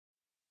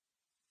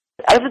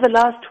over the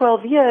last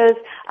 12 years,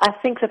 I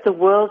think that the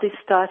world is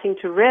starting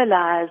to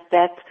realize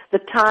that the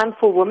time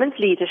for women's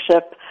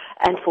leadership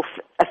and for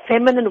a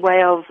feminine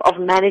way of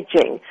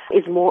managing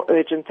is more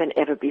urgent than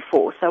ever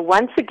before. So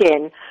once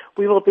again,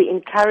 we will be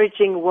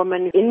encouraging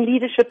women in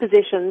leadership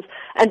positions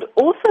and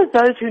also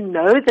those who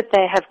know that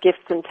they have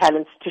gifts and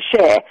talents to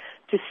share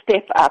to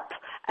step up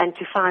and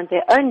to find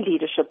their own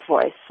leadership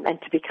voice and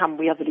to become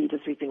we are the leaders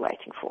we've been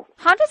waiting for.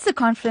 How does the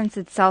conference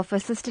itself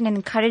assist in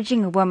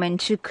encouraging women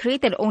to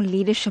create their own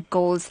leadership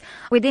goals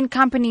within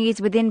companies,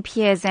 within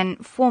peers,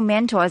 and for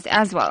mentors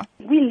as well?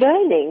 We're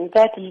learning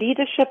that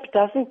leadership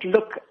doesn't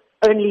look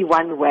only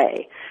one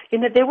way.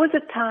 There was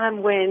a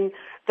time when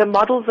the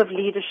models of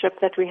leadership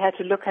that we had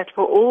to look at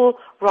were all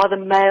rather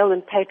male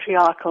and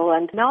patriarchal.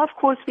 And now, of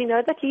course, we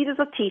know that leaders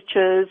are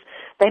teachers,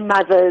 they're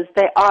mothers,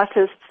 they're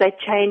artists, they're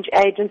change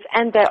agents,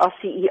 and they are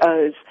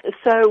CEOs.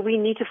 So we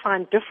need to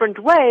find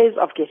different ways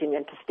of getting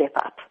them to step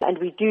up. And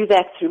we do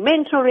that through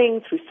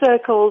mentoring, through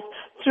circles,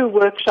 through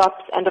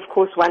workshops, and, of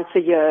course, once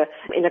a year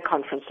in a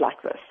conference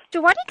like this.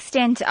 To what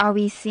extent are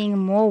we seeing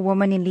more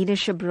women in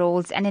leadership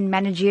roles and in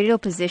managerial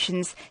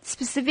positions,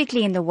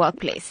 specifically in the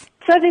workplace?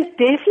 So there's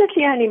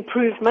definitely an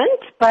improvement,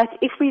 but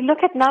if we look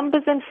at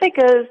numbers and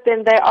figures,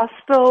 then they are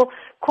still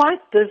quite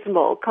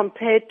dismal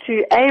compared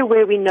to A,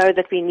 where we know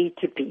that we need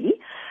to be,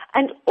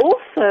 and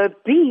also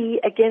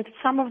B, against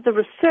some of the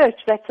research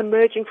that's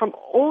emerging from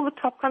all the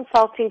top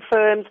consulting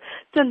firms,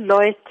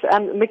 Deloitte,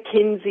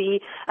 McKinsey,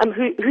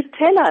 who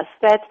tell us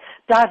that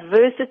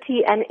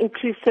diversity and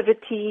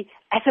inclusivity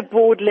at a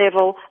board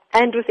level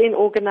and within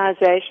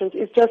organizations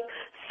is just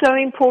so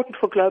important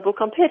for global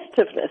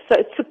competitiveness. So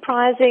it's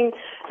surprising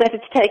that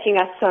it's taking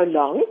us so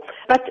long.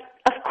 But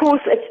of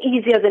course, it's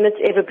easier than it's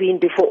ever been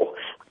before.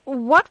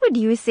 What would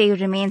you say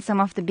remain some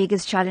of the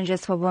biggest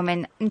challenges for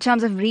women in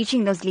terms of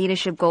reaching those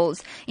leadership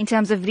goals, in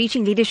terms of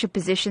reaching leadership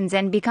positions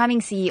and becoming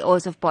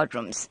CEOs of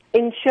boardrooms?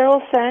 In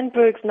Sheryl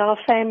Sandberg's now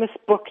famous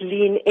book,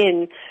 Lean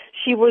In,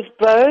 she was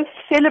both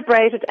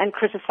celebrated and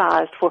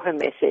criticized for her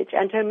message.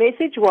 And her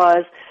message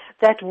was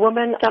that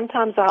women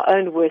sometimes are our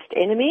own worst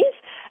enemies,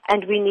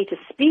 and we need to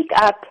speak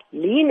up,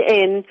 lean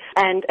in,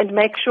 and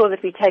make sure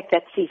that we take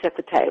that seat at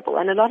the table.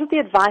 And a lot of the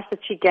advice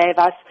that she gave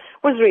us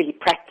was really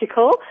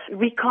practical.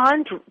 We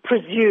can't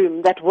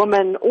presume that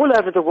women all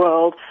over the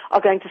world are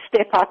going to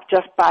step up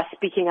just by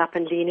speaking up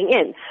and leaning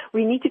in.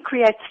 We need to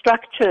create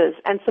structures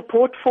and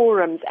support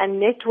forums and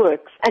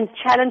networks and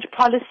challenge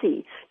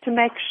policy to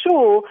make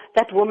sure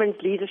that women's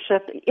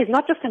leadership is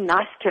not just a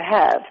nice to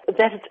have,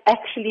 that it's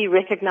actually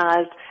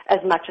recognized as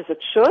much as it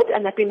should,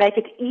 and that we make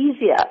it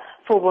easier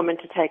for women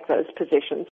to take those positions.